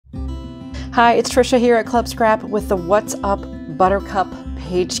Hi, it's Tricia here at Club Scrap with the What's Up Buttercup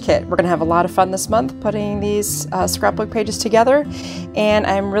page kit. We're going to have a lot of fun this month putting these scrapbook pages together, and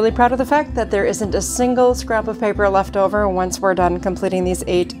I'm really proud of the fact that there isn't a single scrap of paper left over once we're done completing these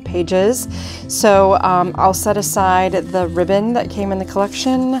 8 pages. So I'll set aside the ribbon that came in the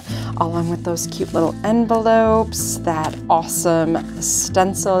collection along with those cute little envelopes, that awesome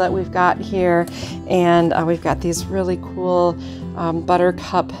stencil that we've got here, and we've got these really cool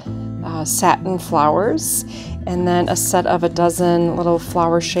buttercup satin flowers, and then a set of a dozen little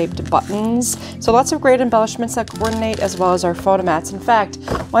flower shaped buttons. So lots of great embellishments that coordinate, as well as our photo mats. In fact,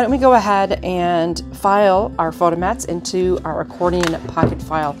 why don't we go ahead and file our photo mats into our accordion pocket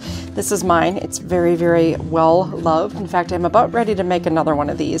file. This is mine. It's very, very well loved. In fact, I'm about ready to make another one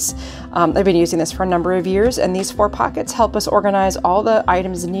of these. I've been using this for a number of years, and these 4 pockets help us organize all the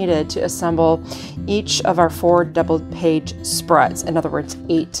items needed to assemble each of our 4 double page spreads. In other words,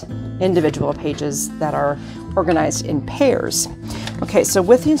 8 individual pages that are organized in pairs. Okay, so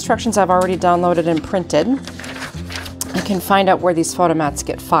with the instructions I've already downloaded and printed, you can find out where these photo mats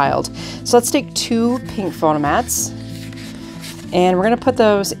get filed. So let's take 2 pink photo mats, and we're going to put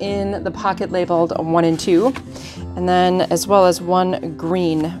those in the pocket labeled 1 and 2, and then as well as 1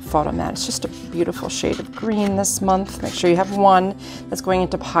 green photo mat. It's just a beautiful shade of green this month. Make sure you have 1 that's going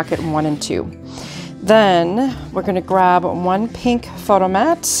into pocket 1 and 2. Then we're going to grab 1 pink photo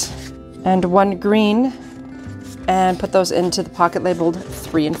mat and 1 green and put those into the pocket labeled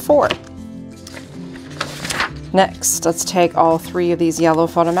 3 and 4. Next, let's take all 3 of these yellow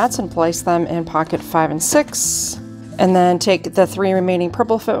photo mats and place them in pocket 5 and 6. And then take the 3 remaining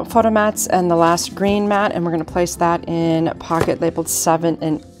purple photo mats and the last green mat, and we're going to place that in pocket labeled 7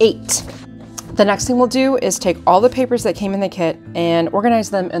 and 8. The next thing we'll do is take all the papers that came in the kit and organize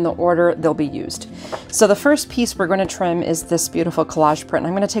them in the order they'll be used. So the first piece we're going to trim is this beautiful collage print.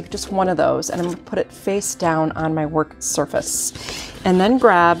 I'm going to take just one of those and I'm going to put it face down on my work surface. And then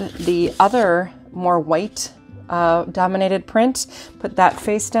grab the other more white dominated print, put that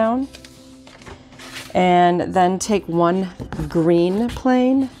face down, and then take 1 green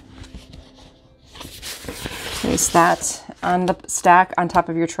plane, place that on the stack on top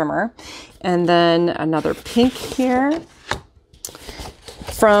of your trimmer, and then another pink here.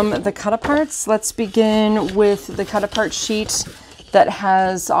 From the Cutaparts, let's begin with the Cutapart sheet that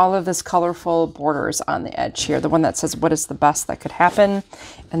has all of this colorful borders on the edge here, the one that says what is the best that could happen.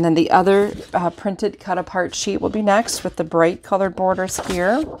 And then the other printed Cutapart sheet will be next with the bright colored borders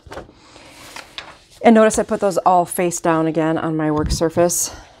here. And notice I put those all face down again on my work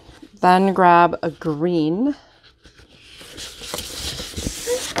surface. Then grab a green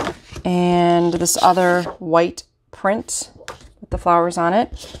and this other white print with the flowers on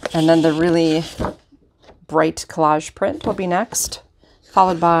it, and then the really bright collage print will be next,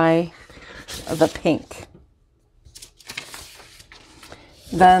 followed by the pink.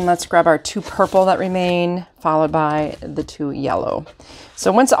 Then let's grab our 2 purple that remain, followed by the 2 yellow.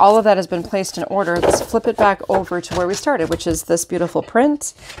 So once all of that has been placed in order, let's flip it back over to where we started, which is this beautiful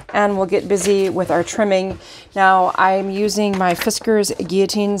print, and we'll get busy with our trimming. Now, I'm using my Fisker's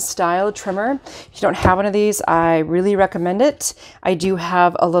guillotine style trimmer. If you don't have one of these, I really recommend it. I do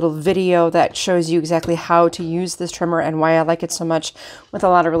have a little video that shows you exactly how to use this trimmer and why I like it so much, with a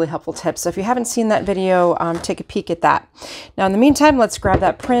lot of really helpful tips. So if you haven't seen that video, take a peek at that. Now, in the meantime, let's grab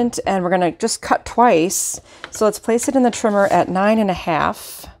that print, and we're going to just cut twice. So let's place it in the trimmer at 9.5.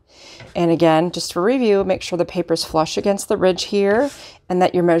 And again, just for review, make sure the paper's flush against the ridge here, and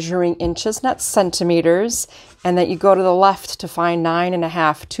that you're measuring inches, not centimeters, and that you go to the left to find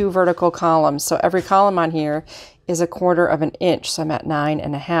 9.5, 2 vertical columns. So every column on here is 1/4 of an inch. So I'm at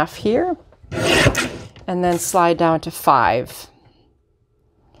 9.5 here, and then slide down to 5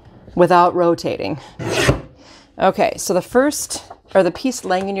 without rotating. Okay, so the first, or the piece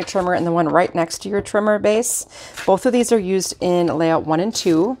laying in your trimmer and the one right next to your trimmer base, both of these are used in layout 1 and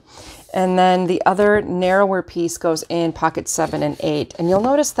 2. And then the other narrower piece goes in pocket 7 and 8. And you'll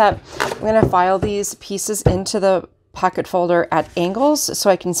notice that I'm going to file these pieces into the pocket folder at angles so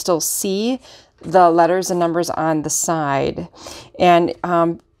I can still see the letters and numbers on the side. And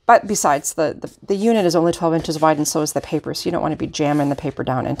but besides, the unit is only 12 inches wide, and so is the paper, so you don't want to be jamming the paper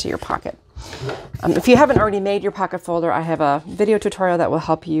down into your pocket. If you haven't already made your pocket folder, I have a video tutorial that will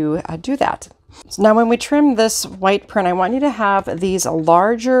help you do that. So now when we trim this white print, I want you to have these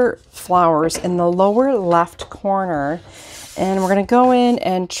larger flowers in the lower left corner, and we're going to go in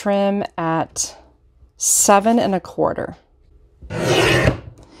and trim at 7 1/4.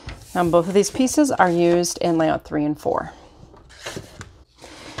 Now both of these pieces are used in layout 3 and 4.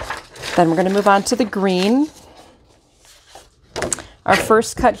 Then we're going to move on to the green. Our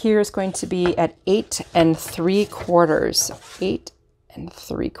first cut here is going to be at 8 3/4. 8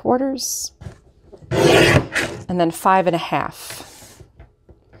 3/4. And then 5 1/2.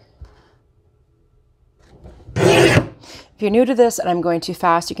 If you're new to this and I'm going too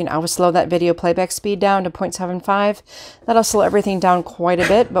fast, you can always slow that video playback speed down to 0.75. That'll slow everything down quite a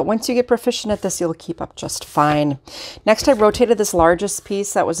bit, but once you get proficient at this, you'll keep up just fine. Next, I rotated this largest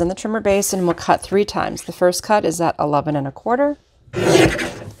piece that was in the trimmer base and we'll cut 3 times. The first cut is at 11 1/4,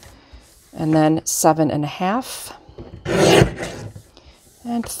 and then 7 1/2,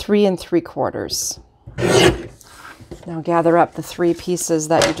 and 3 3/4. Now gather up the 3 pieces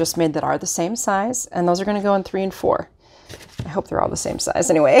that you just made that are the same size, and those are going to go in 3 and 4. I hope they're all the same size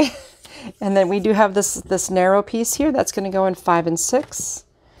anyway. And then we do have this narrow piece here that's going to go in 5 and 6.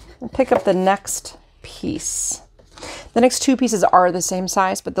 And pick up the next piece. The next 2 pieces are the same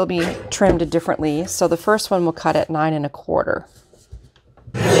size, but they'll be trimmed differently. So the first one will cut at 9 1/4.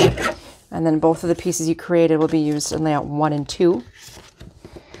 And then both of the pieces you created will be used in layout 1 and 2.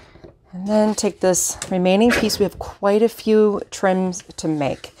 And then take this remaining piece. We have quite a few trims to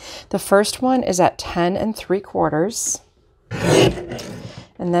make. The first one is at 10 3/4.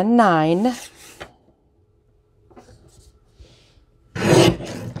 And then 9,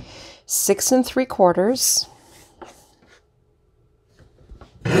 6 3/4,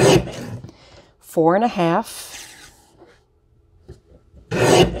 4 1/2,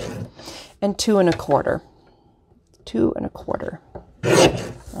 and 2 1/4. 2 1/4.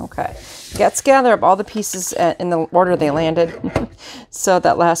 Okay, let's gather up all the pieces in the order they landed. So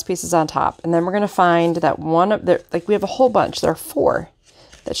that last piece is on top. And then we're going to find that one of the, like we have a whole bunch. There are 4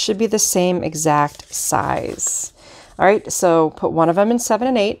 that should be the same exact size. All right, so put one of them in 7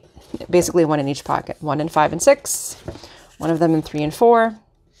 and 8, basically 1 in each pocket. 1 in 5 and 6, one of them in 3 and 4.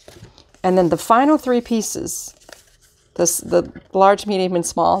 And then the final 3 pieces, the large, medium, and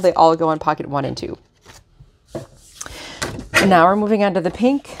small, they all go in pocket 1 and 2. Now we're moving on to the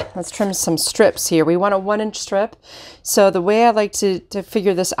pink. Let's trim some strips here. We want a 1-inch strip. So the way I like to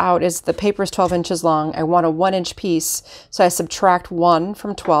figure this out is the paper is 12 inches long. I want a 1-inch piece. So I subtract 1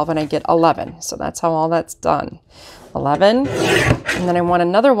 from 12 and I get 11. So that's how all that's done. 11. And then I want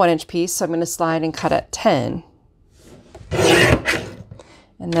another 1-inch piece. So I'm going to slide and cut at 10.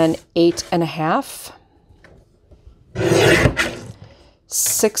 And then 8 1/2.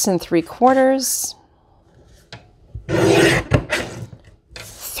 6 3/4.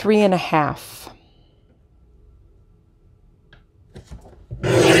 3 1/2.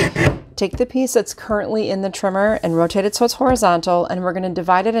 Take the piece that's currently in the trimmer and rotate it so it's horizontal, and we're going to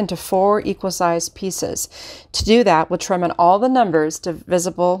divide it into 4 equal-sized pieces. To do that, we'll trim on all the numbers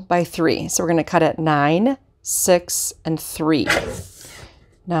divisible by 3. So we're going to cut at 9, 6, and 3.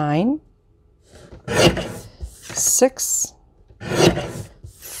 9, 6,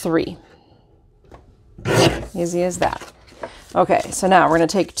 3. Easy as that. Okay, so now we're going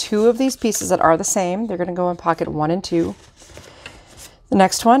to take 2 of these pieces that are the same. They're going to go in pocket 1 and 2. The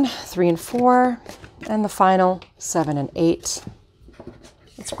next one, 3 and 4. And the final, 7 and 8.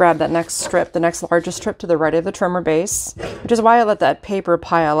 Let's grab that next strip, the next largest strip to the right of the trimmer base, which is why I let that paper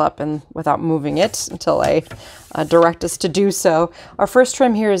pile up and without moving it until I direct us to do so. Our first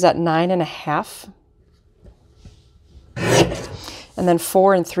trim here is at 9 1/2. And then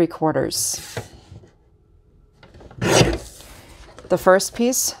 4 3/4. The first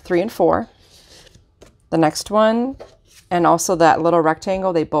piece, 3 and 4. The next one, and also that little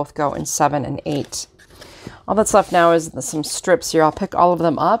rectangle, they both go in 7 and 8. All that's left now is some strips here. I'll pick all of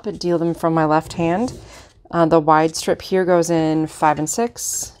them up and deal them from my left hand. The wide strip here goes in 5 and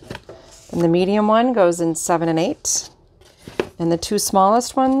 6. And the medium one goes in 7 and 8. And the 2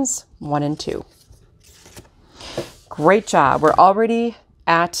 smallest ones, 1 and 2. Great job. We're already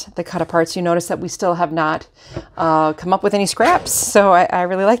at the Cutaparts. You notice that we still have not come up with any scraps, so I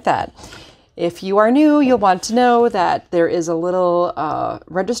really like that. If you are new, you'll want to know that there is a little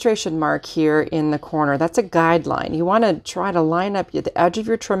registration mark here in the corner. That's a guideline. You want to try to line up the edge of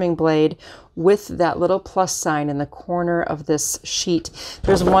your trimming blade with that little plus sign in the corner of this sheet.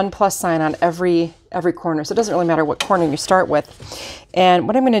 There's one plus sign on every corner, so it doesn't really matter what corner you start with. And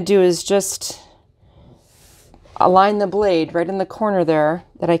what I'm going to do is just align the blade right in the corner there,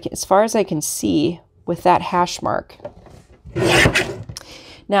 that I can, as far as I can see, with that hash mark.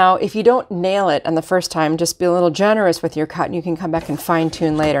 Now, if you don't nail it on the first time, just be a little generous with your cut and you can come back and fine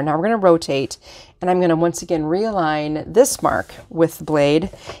tune later. Now we're going to rotate, and I'm going to once again realign this mark with the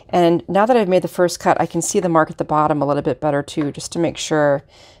blade. And now that I've made the first cut, I can see the mark at the bottom a little bit better too, just to make sure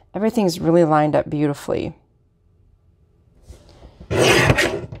everything's really lined up beautifully.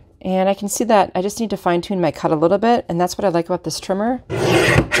 And I can see that I just need to fine tune my cut a little bit. And that's what I like about this trimmer,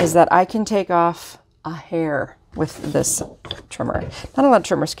 is that I can take off a hair with this trimmer. Not a lot of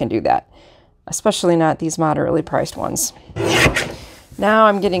trimmers can do that, especially not these moderately priced ones. Now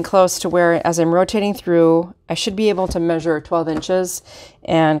I'm getting close to where, as I'm rotating through, I should be able to measure 12 inches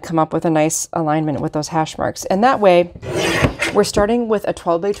and come up with a nice alignment with those hash marks. And that way, we're starting with a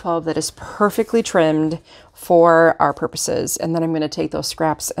 12 by 12 that is perfectly trimmed for our purposes. And then I'm going to take those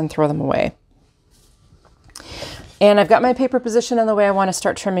scraps and throw them away. And I've got my paper positioned in the way I want to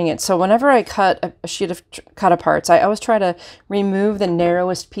start trimming it. So whenever I cut a sheet of Cutaparts, I always try to remove the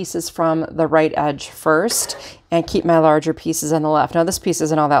narrowest pieces from the right edge first and keep my larger pieces on the left. Now this piece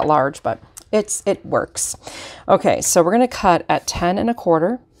isn't all that large, but it works. Okay, so we're going to cut at 10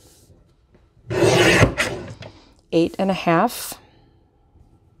 1/4, 8 1/2,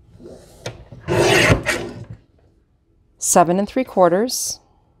 7 3/4,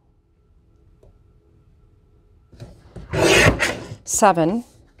 7,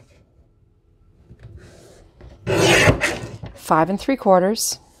 5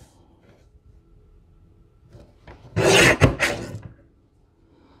 3/4,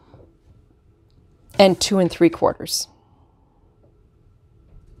 and 2 3/4.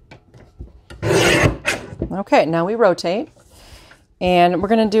 Okay, now we rotate, and we're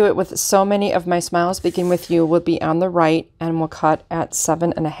going to do it with so many of my smiles. Begin with you will be on the right, and we'll cut at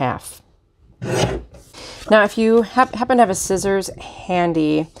 7 1/2. Now, if you happen to have a scissors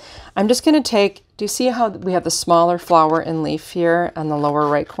handy, I'm just going to take, do you see how we have the smaller flower and leaf here on the lower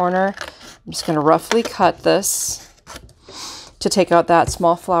right corner? I'm just going to roughly cut this to take out that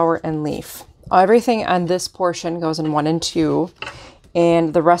small flower and leaf. Everything on this portion goes in 1 and 2,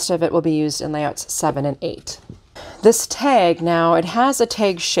 and the rest of it will be used in layouts 7 and 8. This tag now, it has a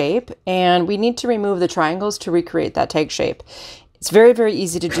tag shape, and we need to remove the triangles to recreate that tag shape. It's very, very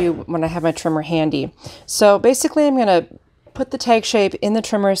easy to do when I have my trimmer handy. So basically I'm going to put the tag shape in the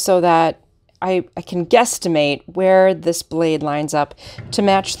trimmer so that I can guesstimate where this blade lines up to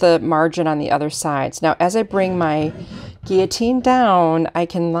match the margin on the other sides. Now, as I bring my guillotine down, I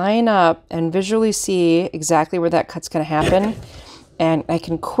can line up and visually see exactly where that cut's going to happen. And I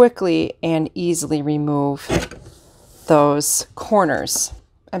can quickly and easily remove those corners.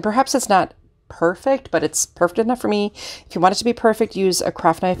 And perhaps it's not perfect, but it's perfect enough for me. If you want it to be perfect, use a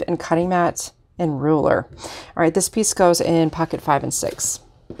craft knife and cutting mat and ruler. All right, this piece goes in pocket 5 and 6.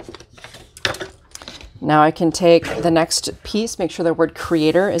 Now I can take the next piece, make sure the word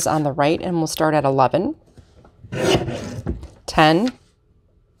creator is on the right, and we'll start at 11, 10,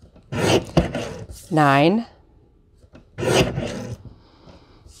 9,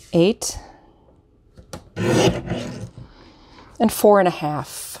 8, and 4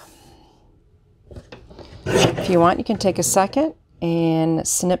 1/2. If you want, you can take a second and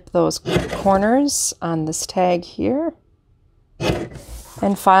snip those corners on this tag here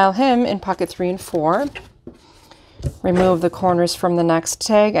and file him in pocket 3 and 4. Remove the corners from the next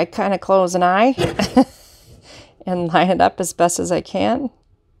tag. I kind of close an eye and line it up as best as I can.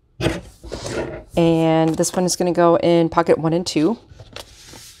 And this one is going to go in pocket 1 and 2.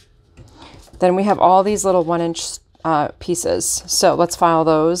 Then we have all these little 1-inch pieces. So let's file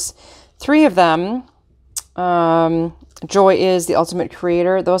those. 3 of them. Joy is the ultimate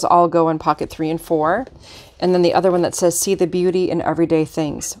creator. Those all go in pocket 3 and 4. And then the other one that says see the beauty in everyday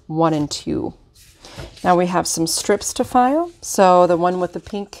things, 1 and 2. Now we have some strips to file. So the one with the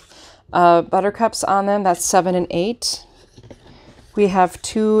pink buttercups on them, that's 7 and 8. We have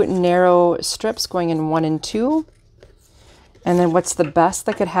 2 narrow strips going in 1 and 2. And then what's the best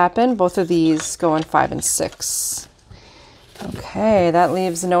that could happen? Both of these go in 5 and 6. Okay, that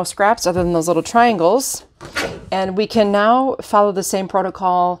leaves no scraps other than those little triangles. And we can now follow the same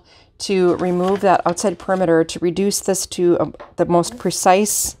protocol to remove that outside perimeter to reduce this to the most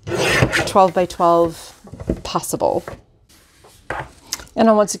precise 12 by 12 possible. And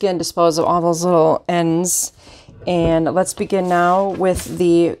I'll once again dispose of all those little ends. And let's begin now with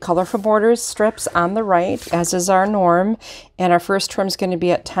the colorful borders strips on the right, as is our norm. And our first trim is going to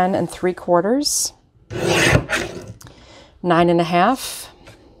be at 10 3/4. 9 1/2,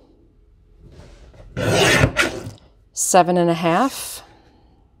 7 1/2,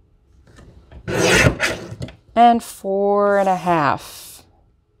 and 4 1/2.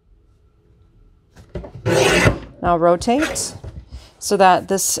 Now rotate so that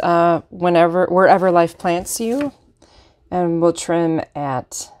this, wherever life plants you, and we'll trim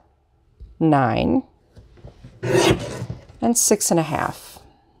at 9 and 6 1/2.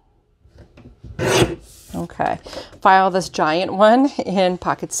 Okay, file this giant one in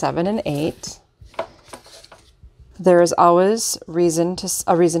pocket 7 and 8. There is always a reason to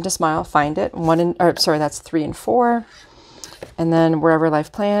smile. Find it. That's 3 and 4. And then Wherever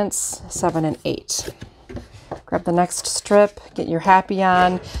Life Plants, 7 and 8. Grab the next strip, get your happy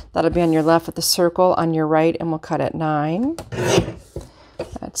on. That'll be on your left with the circle on your right, and we'll cut at 9.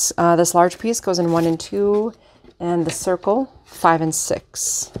 That's this large piece goes in 1 and 2, and the circle 5 and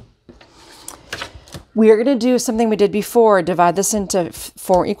 6. We are going to do something we did before, divide this into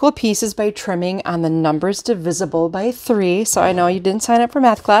 4 equal pieces by trimming on the numbers divisible by 3. So I know you didn't sign up for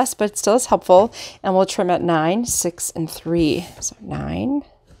math class, but it still is helpful. And we'll trim at 9, 6, and 3. So 9,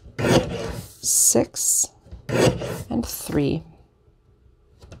 6, and 3.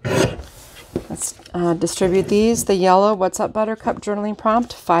 Let's distribute these. The yellow, What's Up Buttercup journaling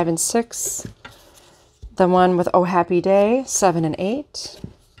prompt, 5 and 6. The one with Oh Happy Day, 7 and 8.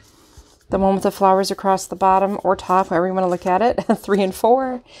 The one with the flowers across the bottom or top, however you want to look at it, 3 and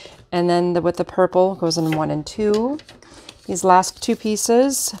 4. And then with the purple goes in 1 and 2. These last 2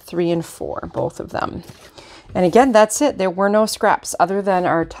 pieces, 3 and 4, both of them. And again, that's it. There were no scraps other than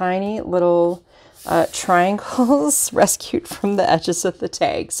our tiny little triangles rescued from the edges of the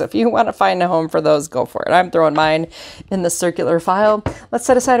tag. So if you want to find a home for those, go for it. I'm throwing mine in the circular file. Let's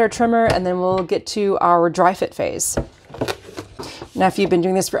set aside our trimmer, and then we'll get to our dry fit phase. Now, if you've been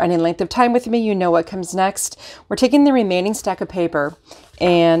doing this for any length of time with me, you know what comes next. We're taking the remaining stack of paper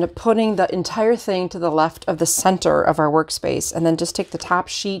and putting the entire thing to the left of the center of our workspace, and then just take the top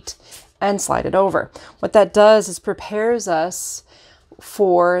sheet and slide it over. What that does is prepares us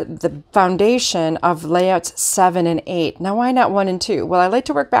for the foundation of layouts 7 and 8. Now, why not 1 and 2? Well, I like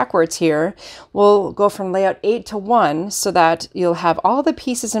to work backwards here. We'll go from layout 8 to 1 so that you'll have all the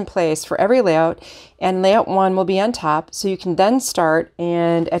pieces in place for every layout, and layout 1 will be on top, so you can then start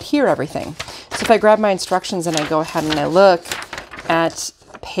and adhere everything. So if I grab my instructions and I go ahead and I look at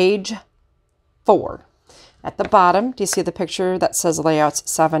page 4, at the bottom, do you see the picture that says layouts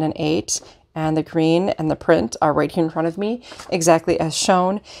 7 and 8? And the green and the print are right here in front of me, exactly as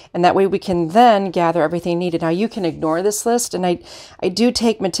shown. And that way we can then gather everything needed. Now you can ignore this list, and I do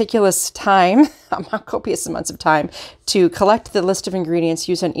take meticulous time, copious amounts of time, to collect the list of ingredients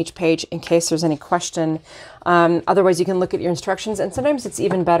used on each page in case there's any question. Otherwise you can look at your instructions, and sometimes it's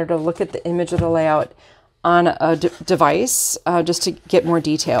even better to look at the image of the layout on a device just to get more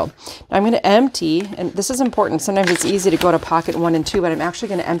detail. Now I'm going to empty, and this is important. Sometimes it's easy to go to pocket 1 and 2, but I'm actually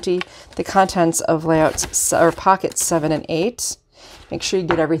going to empty the contents of layouts or pockets 7 and 8. Make sure you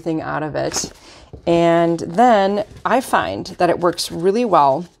get everything out of it. And then I find that it works really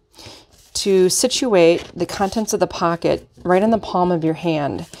well to situate the contents of the pocket right in the palm of your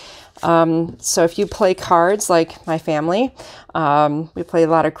hand. So if you play cards like my family, we play a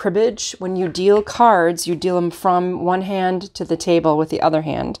lot of cribbage. When you deal cards, you deal them from one hand to the table with the other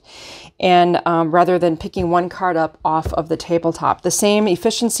hand. And rather than picking one card up off of the tabletop. The same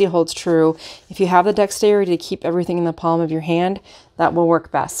efficiency holds true. If you have the dexterity to keep everything in the palm of your hand, that will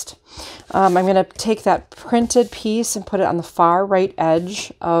work best. I'm going to take that printed piece and put it on the far right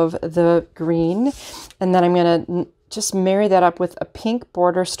edge of the green. And then I'm going to just marry that up with a pink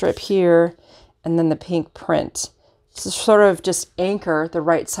border strip here, and then the pink print. So sort of just anchor the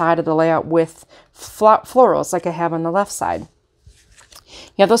right side of the layout with florals like I have on the left side.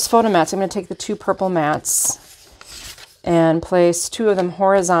 You have those photo mats. I'm going to take the 2 purple mats and place 2 of them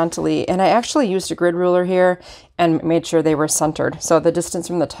horizontally. And I actually used a grid ruler here and made sure they were centered. So the distance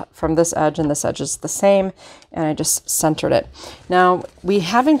from this edge and this edge is the same, and I just centered it. Now, we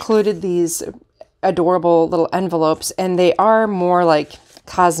have included these adorable little envelopes, and they are more like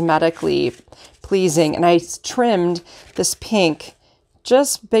cosmetically pleasing, and I trimmed this pink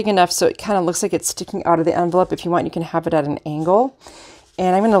just big enough so it kind of looks like it's sticking out of the envelope. If you want, you can have it at an angle.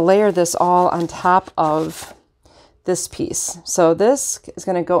 And I'm going to layer this all on top of this piece. So this is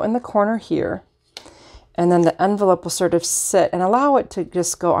going to go in the corner here, and then the envelope will sort of sit and allow it to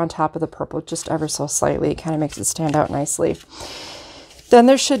just go on top of the purple just ever so slightly. It kind of makes it stand out nicely. Then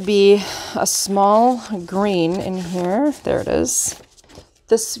there should be a small green in here. There it is.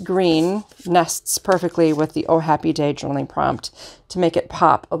 This green nests perfectly with the Oh Happy Day journaling prompt to make it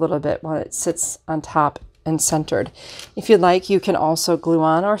pop a little bit while it sits on top and centered. If you'd like, you can also glue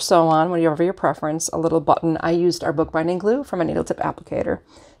on or sew on, whatever your preference, a little button. I used our bookbinding glue from a needle tip applicator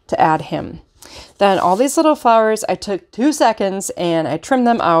to add him. Then all these little flowers, I took 2 seconds and I trimmed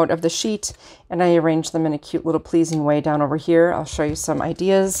them out of the sheet, and I arranged them in a cute little pleasing way down over here. I'll show you some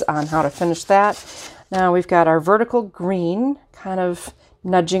ideas on how to finish that. Now we've got our vertical green kind of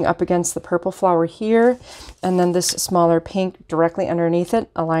nudging up against the purple flower here, and then this smaller pink directly underneath it,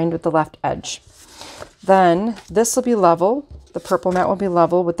 aligned with the left edge. Then this will be level. The purple mat will be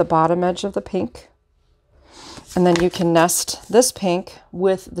level with the bottom edge of the pink. And then you can nest this pink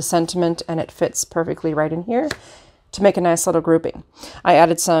with the sentiment, and it fits perfectly right in here to make a nice little grouping. I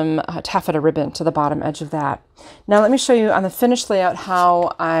added some taffeta ribbon to the bottom edge of that. Now let me show you on the finished layout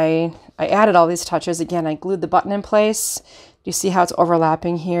how I added all these touches. Again, I glued the button in place. Do you see how it's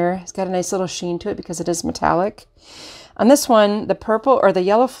overlapping here? It's got a nice little sheen to it because it is metallic. On this one, the purple or the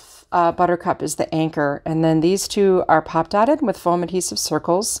yellow Buttercup is the anchor, and then these two are pop dotted with foam adhesive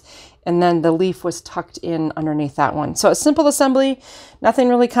circles, and then the leaf was tucked in underneath that one. So a simple assembly, nothing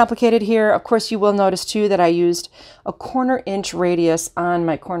really complicated here. Of course, you will notice too that I used a 1/4 inch radius on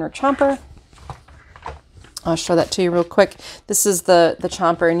my corner chomper. I'll show that to you real quick. This is the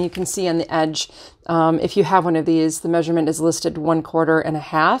chomper, and you can see on the edge, if you have one of these, the measurement is listed 1/4 and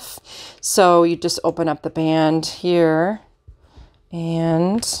 1/2. So you just open up the band here,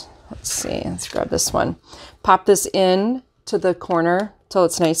 and let's see, let's grab this one. Pop this in to the corner till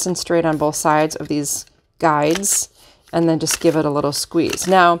it's nice and straight on both sides of these guides, and then just give it a little squeeze.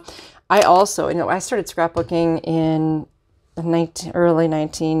 Now, I also, I started scrapbooking in the early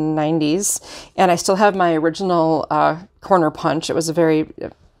 1990s, and I still have my original corner punch. It was very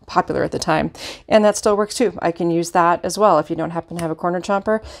popular at the time, and that still works too. I can use that as well. If you don't happen to have a corner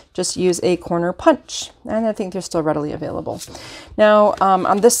chomper, just use a corner punch, and I think they're still readily available. Now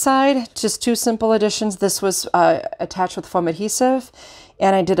on this side, just two simple additions. This was attached with foam adhesive,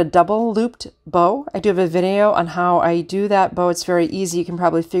 and I did a double looped bow. I do have a video on how I do that bow. It's very easy. You can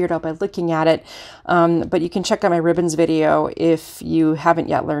probably figure it out by looking at it, but you can check out my ribbons video if you haven't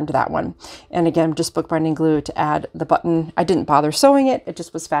yet learned that one. And again, just bookbinding glue to add the button. I didn't bother sewing it. It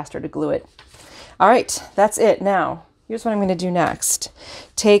just was faster to glue it. All right, that's it. Now, here's what I'm going to do next.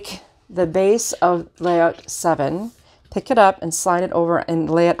 Take the base of layout 7, pick it up and slide it over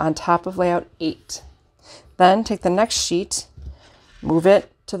and lay it on top of layout 8. Then take the next sheet, move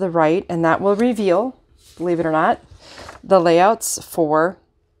it to the right, and that will reveal, believe it or not, the layouts for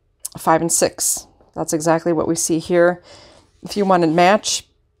 5 and 6. That's exactly what we see here. If you want to match,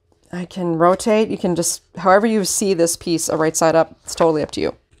 I can rotate. You can just, however you see this piece, right side up, it's totally up to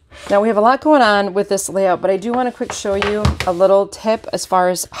you. Now we have a lot going on with this layout, but I do want to quick show you a little tip as far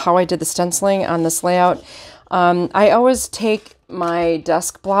as how I did the stenciling on this layout. I always take my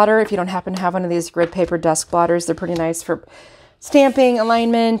desk blotter. If you don't happen to have one of these grid paper desk blotters, they're pretty nice for stamping,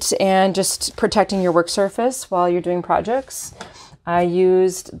 alignment, and just protecting your work surface while you're doing projects. I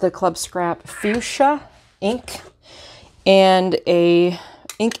used the Club Scrap Fuchsia ink and a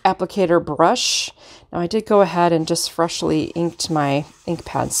ink applicator brush. Now I did go ahead and just freshly inked my ink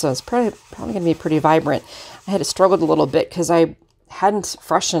pad, so it's probably going to be pretty vibrant. I had struggled a little bit because I hadn't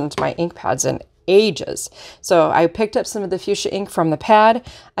freshened my ink pads in ages. So I picked up some of the fuchsia ink from the pad.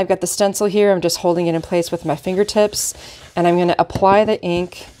 I've got the stencil here. I'm just holding it in place with my fingertips, and I'm going to apply the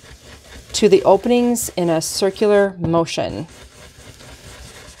ink to the openings in a circular motion.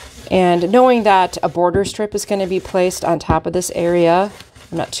 And knowing that a border strip is going to be placed on top of this area,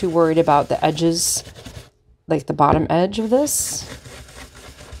 I'm not too worried about the edges, like the bottom edge of this.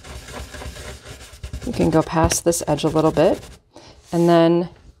 You can go past this edge a little bit, and then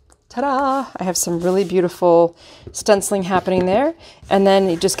ta-da! I have some really beautiful stenciling happening there. And then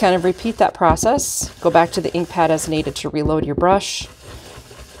you just kind of repeat that process. Go back to the ink pad as needed to reload your brush.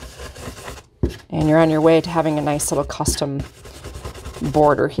 And you're on your way to having a nice little custom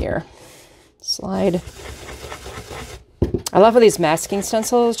border here. Slide. I love how these masking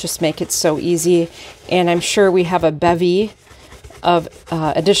stencils just make it so easy. And I'm sure we have a bevy of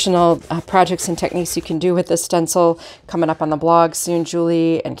additional projects and techniques you can do with this stencil coming up on the blog soon.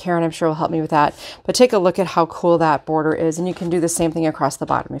 Julie and Karen, I'm sure, will help me with that. But take a look at how cool that border is, and you can do the same thing across the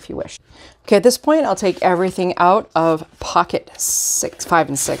bottom if you wish. Okay, at this point, I'll take everything out of pocket 5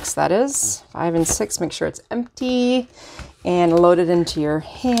 and 6. That is 5 and 6. Make sure it's empty and load it into your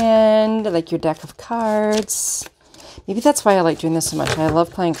hand like your deck of cards. Maybe that's why I like doing this so much. I love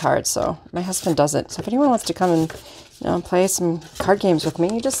playing cards, so my husband does it. So if anyone wants to come and play some card games with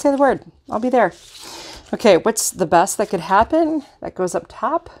me, you just say the word. I'll be there. Okay, what's the best that could happen? That goes up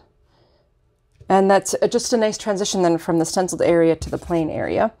top. And that's just a nice transition then from the stenciled area to the plain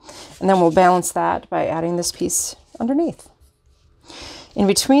area. And then we'll balance that by adding this piece underneath. In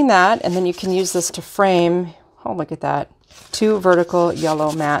between that, and then you can use this to frame, oh, look at that, 2 vertical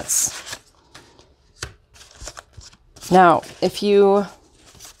yellow mats. Now, if you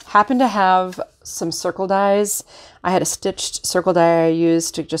happen to have some circle dies, I had a stitched circle die I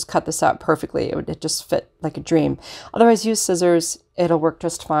used to just cut this out perfectly. It just fit like a dream. Otherwise, use scissors. It'll work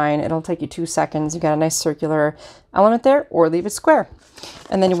just fine. It'll take you 2 seconds. You got a nice circular element there, or leave it square.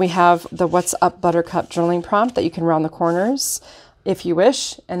 And then we have the What's Up Buttercup journaling prompt that you can round the corners. if you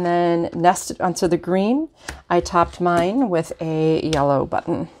wish, and then nested onto the green. I topped mine with a yellow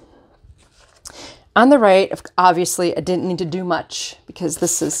button. On the right, obviously, I didn't need to do much because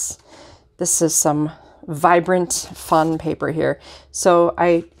this is some vibrant, fun paper here. So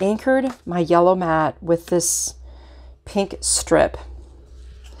I anchored my yellow mat with this pink strip.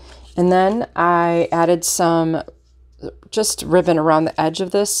 And then I added some just ribbon around the edge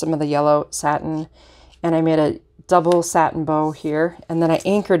of this, some of the yellow satin, and I made a double satin bow here. And then I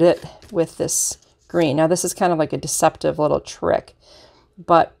anchored it with this green. Now this is kind of like a deceptive little trick,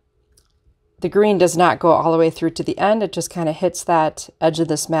 but the green does not go all the way through to the end. It just kind of hits that edge of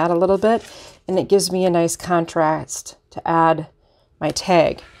this mat a little bit, and it gives me a nice contrast to add my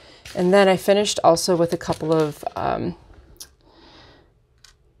tag. And then I finished also with a couple of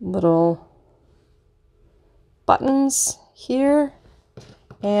little buttons here,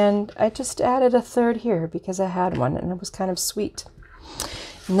 and I just added a third here because I had one and it was kind of sweet.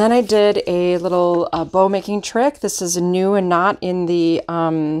 And then I did a little bow making trick. This is new and not in the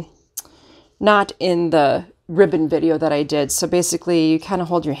ribbon video that I did. So basically you kind of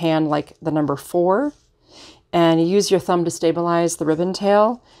hold your hand like the number 4 and you use your thumb to stabilize the ribbon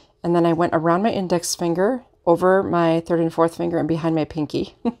tail. And then I went around my index finger, over my 3rd and 4th finger, and behind my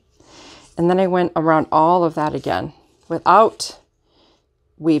pinky. And then I went around all of that again without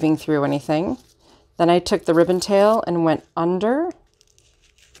weaving through anything. Then I took the ribbon tail and went under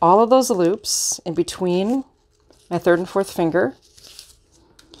all of those loops in between my 3rd and 4th finger.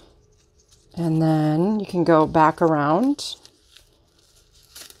 And then you can go back around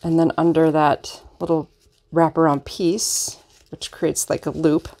and then under that little wraparound piece, which creates like a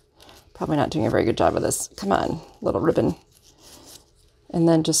loop. Probably not doing a very good job of this. Come on, little ribbon. And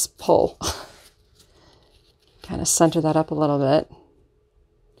then just pull. Kind of center that up a little bit.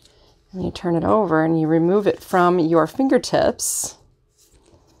 And you turn it over and you remove it from your fingertips.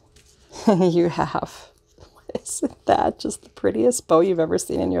 And you have, isn't that just the prettiest bow you've ever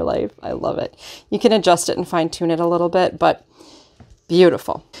seen in your life? I love it. You can adjust it and fine tune it a little bit, but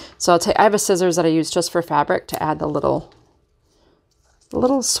beautiful. So I have a scissors that I use just for fabric to add the little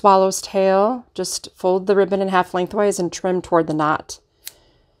swallow's tail. Just fold the ribbon in half lengthwise and trim toward the knot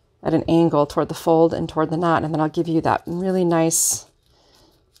at an angle toward the fold and toward the knot. And then I'll give you that really nice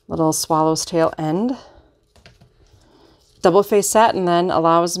little swallow's tail end. Double face satin then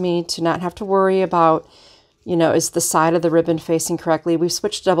allows me to not have to worry about, you know, is the side of the ribbon facing correctly? We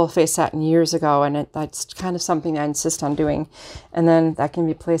switched double face satin years ago, and that's kind of something I insist on doing. And then that can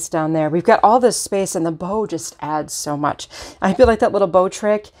be placed down there. We've got all this space, and the bow just adds so much. I feel like that little bow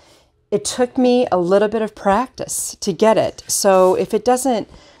trick, it took me a little bit of practice to get it. So if it doesn't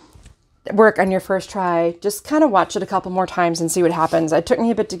work on your first try, just kind of watch it a couple more times and see what happens. It took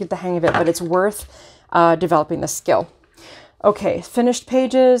me a bit to get the hang of it, but it's worth developing the skill. Okay, finished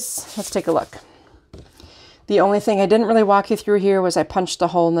pages. Let's take a look. The only thing I didn't really walk you through here was I punched a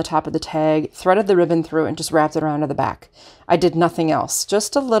hole in the top of the tag, threaded the ribbon through, and just wrapped it around to the back. I did nothing else,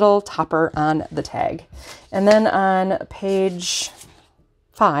 just a little topper on the tag. And then on page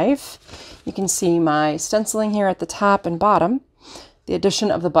 5, you can see my stenciling here at the top and bottom, the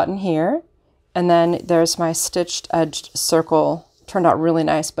addition of the button here, and then there's my stitched edged circle. Turned out really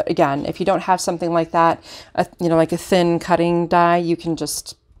nice. But again, if you don't have something like that, you know, like a thin cutting die, you can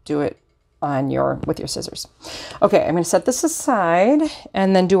just do it with your scissors. Okay, I'm going to set this aside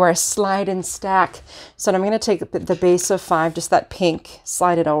and then do our slide and stack. So I'm going to take the base of 5, just that pink,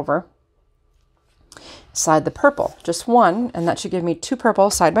 slide it over, slide the purple, just one, and that should give me 2 purple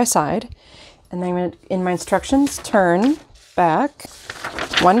side by side. And then I'm going to, in my instructions, turn back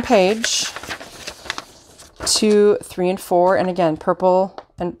 1 page, 2, 3, and 4, and again,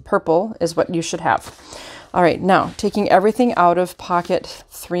 purple is what you should have. All right, now taking everything out of pocket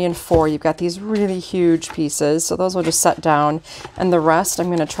 3 and 4, you've got these really huge pieces, so those will just set down, and the rest I'm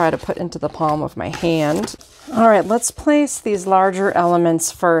going to try to put into the palm of my hand. All right, let's place these larger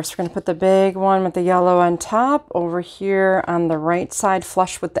elements first. We're going to put the big one with the yellow on top over here on the right side,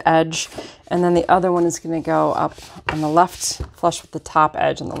 flush with the edge, and then the other one is going to go up on the left, flush with the top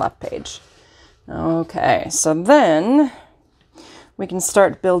edge on the left page. Okay, so then we can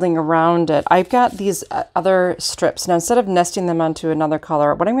start building around it. I've got these other strips. Now, instead of nesting them onto another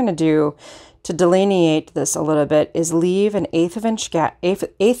color, what I'm going to do to delineate this a little bit is leave an eighth of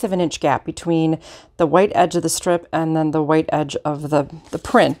an inch gap between the white edge of the strip and then the white edge of the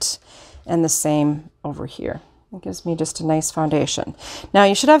print, and the same over here. It gives me just a nice foundation. Now,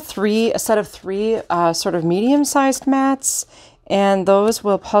 you should have a set of 3 sort of medium-sized mats, and those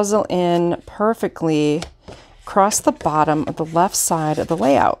will puzzle in perfectly across the bottom of the left side of the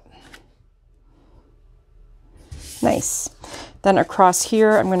layout. Nice. Then across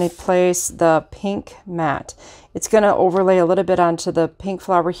here, I'm going to place the pink mat. It's going to overlay a little bit onto the pink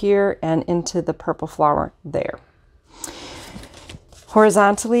flower here and into the purple flower there.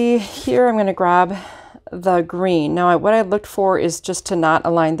 Horizontally here, I'm going to grab the green. Now, what I looked for is just to not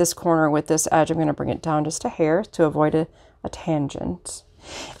align this corner with this edge. I'm going to bring it down just a hair to avoid a tangent.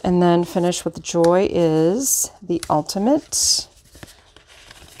 And then finish with Joy is the ultimate.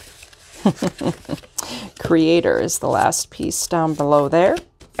 Creator is the last piece down below there.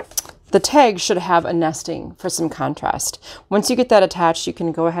 The tag should have a nesting for some contrast. Once you get that attached, you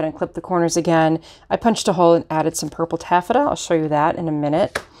can go ahead and clip the corners again. I punched a hole and added some purple taffeta. I'll show you that in a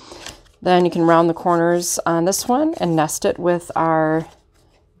minute. Then you can round the corners on this one and nest it with our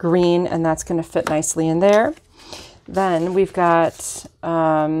green, and that's going to fit nicely in there. Then we've got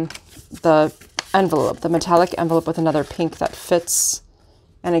the envelope, the metallic envelope with another pink that fits.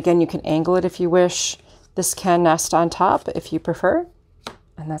 And again, you can angle it if you wish. This can nest on top if you prefer.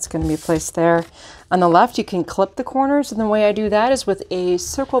 And that's going to be placed there. On the left, you can clip the corners. And the way I do that is with a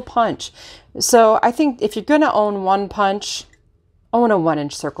circle punch. So I think if you're going to own one punch, own a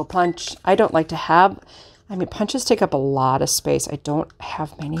 1-inch circle punch. I don't like to have, I mean, punches take up a lot of space. I don't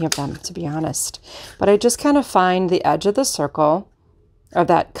have many of them, to be honest. But I just kind of find the edge of the circle, of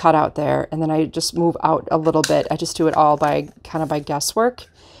that cutout there, and then I just move out a little bit. I just do it all by kind of by guesswork.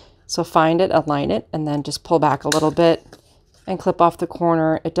 So find it, align it, and then just pull back a little bit and clip off the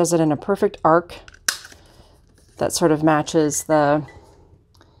corner. It does it in a perfect arc that sort of matches the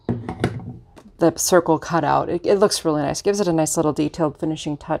circle cutout. It looks really nice. Gives it a nice little detailed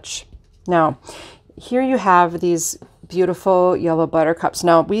finishing touch. Now, here you have these beautiful yellow buttercups.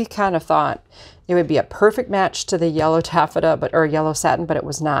 Now, we kind of thought it would be a perfect match to the yellow taffeta, or yellow satin, but it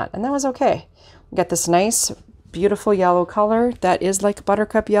was not. And that was okay. We got this nice, beautiful yellow color that is like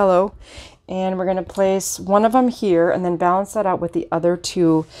buttercup yellow. And we're going to place one of them here and then balance that out with the other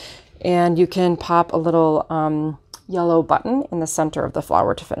two. And you can pop a little yellow button in the center of the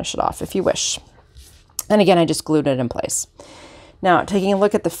flower to finish it off if you wish. And again, I just glued it in place. Now, taking a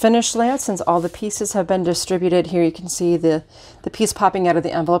look at the finished layout, since all the pieces have been distributed, here you can see the piece popping out of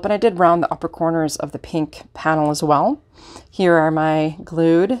the envelope, and I did round the upper corners of the pink panel as well. Here are my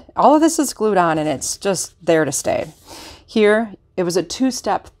glued. All of this is glued on, and it's just there to stay. Here, it was a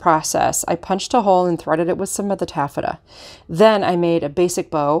two-step process. I punched a hole and threaded it with some of the taffeta. Then I made a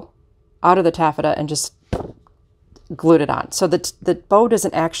basic bow out of the taffeta and just glued it on. So the bow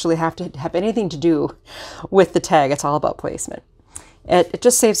doesn't actually have to have anything to do with the tag. It's all about placement. It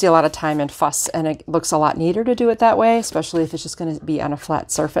just saves you a lot of time and fuss, and it looks a lot neater to do it that way, especially if it's just going to be on a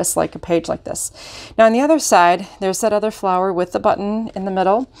flat surface like a page like this. Now on the other side, there's that other flower with the button in the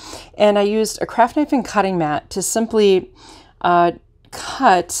middle, and I used a craft knife and cutting mat to simply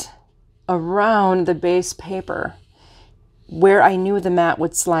cut around the base paper where I knew the mat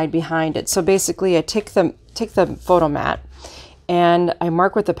would slide behind it. So basically I take the photo mat and I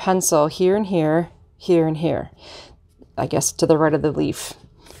mark with a pencil here and here, here and here, I guess to the right of the leaf.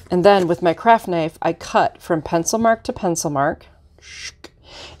 And then with my craft knife, I cut from pencil mark to pencil mark.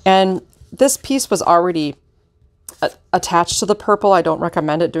 And this piece was already attached to the purple. I don't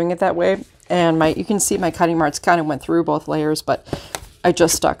recommend it doing it that way. And you can see my cutting marks kind of went through both layers, but I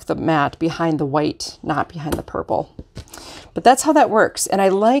just stuck the mat behind the white, not behind the purple. But that's how that works. And I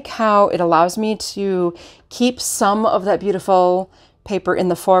like how it allows me to keep some of that beautiful paper in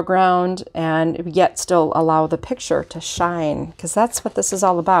the foreground and yet still allow the picture to shine, because that's what this is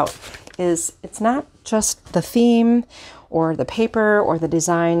all about. It's not just the theme or the paper or the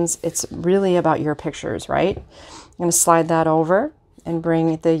designs. It's really about your pictures, right? I'm going to slide that over and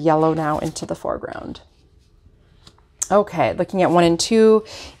bring the yellow now into the foreground. Okay, looking at 1 and 2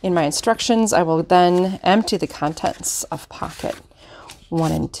 in my instructions, I will then empty the contents of pocket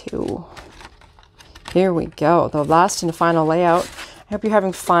 1 and 2. Here we go, the last and final layout. I hope you're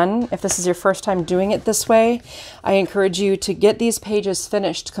having fun. If this is your first time doing it this way, I encourage you to get these pages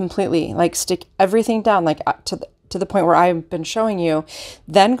finished completely, like stick everything down, like up to the point where I've been showing you,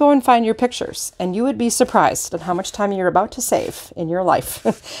 then go and find your pictures, and you would be surprised at how much time you're about to save in your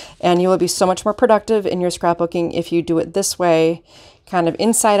life. And you will be so much more productive in your scrapbooking if you do it this way, kind of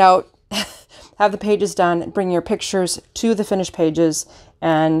inside out, have the pages done, bring your pictures to the finished pages,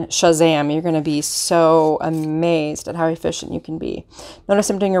 and shazam, you're going to be so amazed at how efficient you can be. Notice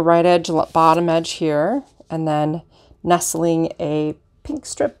I'm doing a right edge, bottom edge here, and then nestling a pink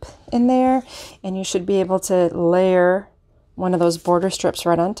strip in there, and you should be able to layer one of those border strips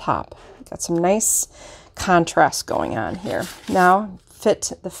right on top. Got some nice contrast going on here. Now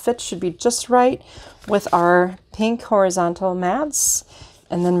the fit should be just right with our pink horizontal mats,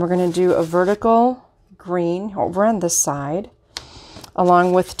 and then we're going to do a vertical green over on this side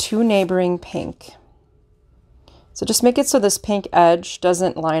along with 2 neighboring pink. So just make it so this pink edge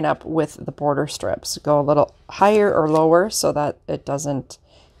doesn't line up with the border strips. Go a little higher or lower so that it doesn't,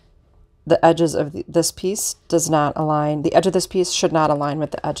 the edges of this piece does not align. The edge of this piece should not align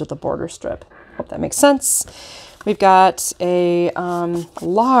with the edge of the border strip. Hope that makes sense. We've got a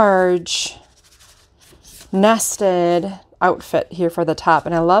large nested outfit here for the top.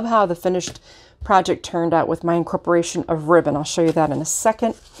 And I love how the finished project turned out with my incorporation of ribbon. I'll show you that in a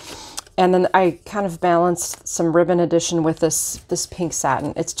second. And then I kind of balanced some ribbon addition with this pink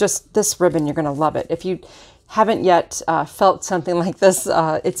satin. It's just this ribbon, you're going to love it. If you haven't yet felt something like this,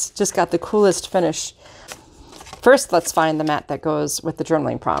 it's just got the coolest finish. First, let's find the mat that goes with the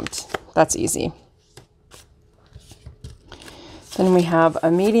journaling prompt. That's easy. Then we have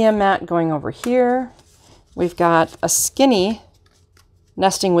a medium mat going over here. We've got a skinny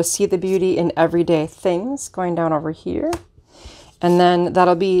nesting with See the Beauty in Everyday Things going down over here. And then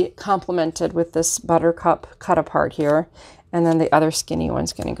that'll be complemented with this Buttercup cut apart here. And then the other skinny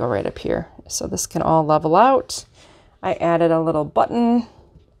one's going to go right up here. So this can all level out. I added a little button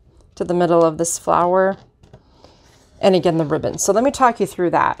to the middle of this flower. And again, the ribbon. So let me talk you through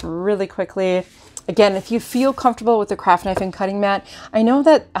that really quickly. Again, if you feel comfortable with the craft knife and cutting mat, I know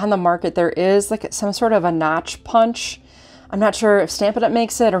that on the market there is like some sort of a notch punch. I'm not sure if Stampin' Up!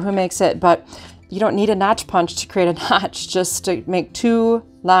 Makes it or who makes it, but you don't need a notch punch to create a notch, just to make 2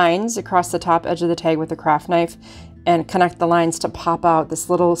 lines across the top edge of the tag with the craft knife and connect the lines to pop out this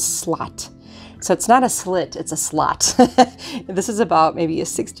little slot. So it's not a slit, it's a slot. This is about maybe a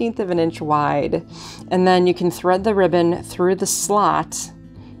 1/16 of an inch wide. And then you can thread the ribbon through the slot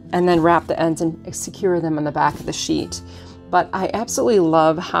and then wrap the ends and secure them on the back of the sheet. But I absolutely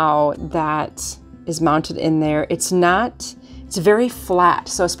love how that is mounted in there. It's very flat.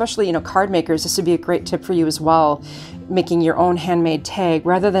 So especially, you know, card makers, this would be a great tip for you as well, making your own handmade tag.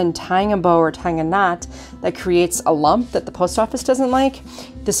 Rather than tying a bow or tying a knot that creates a lump that the post office doesn't like,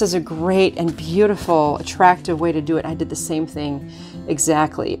 this is a great and beautiful, attractive way to do it. I did the same thing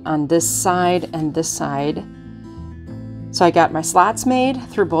exactly on this side and this side. So I got my slots made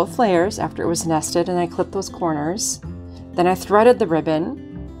through both layers after it was nested, and I clipped those corners. Then I threaded the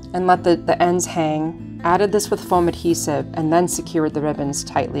ribbon and let the ends hang. Added this with foam adhesive and then secured the ribbons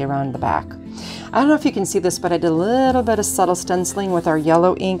tightly around the back. I don't know if you can see this, but I did a little bit of subtle stenciling with our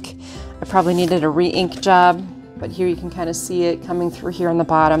yellow ink. I probably needed a re-ink job, but here you can kind of see it coming through here on the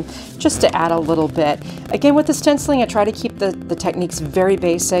bottom, just to add a little bit. Again, with the stenciling, I try to keep the techniques very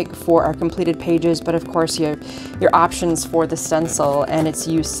basic for our completed pages, but of course your options for the stencil and its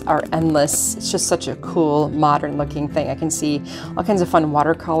use are endless. It's just such a cool, modern looking thing. I can see all kinds of fun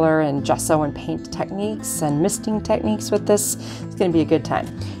watercolor and gesso and paint techniques and misting techniques with this. It's gonna be a good time.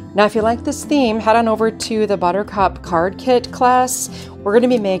 Now, if you like this theme, head on over to the Buttercup card kit class. We're going to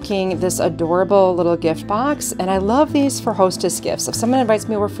be making this adorable little gift box, and I love these for hostess gifts. If someone invites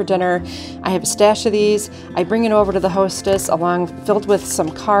me over for dinner, I have a stash of these. I bring it over to the hostess filled with some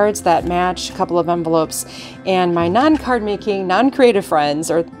cards that match, a couple of envelopes, and my non-card making, non-creative friends,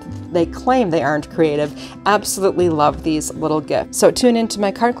 or they claim they aren't creative, absolutely love these little gifts. So tune into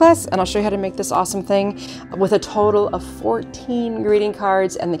my card class and I'll show you how to make this awesome thing with a total of 14 greeting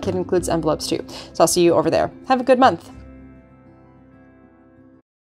cards, and the kit includes envelopes too. So I'll see you over there. Have a good month.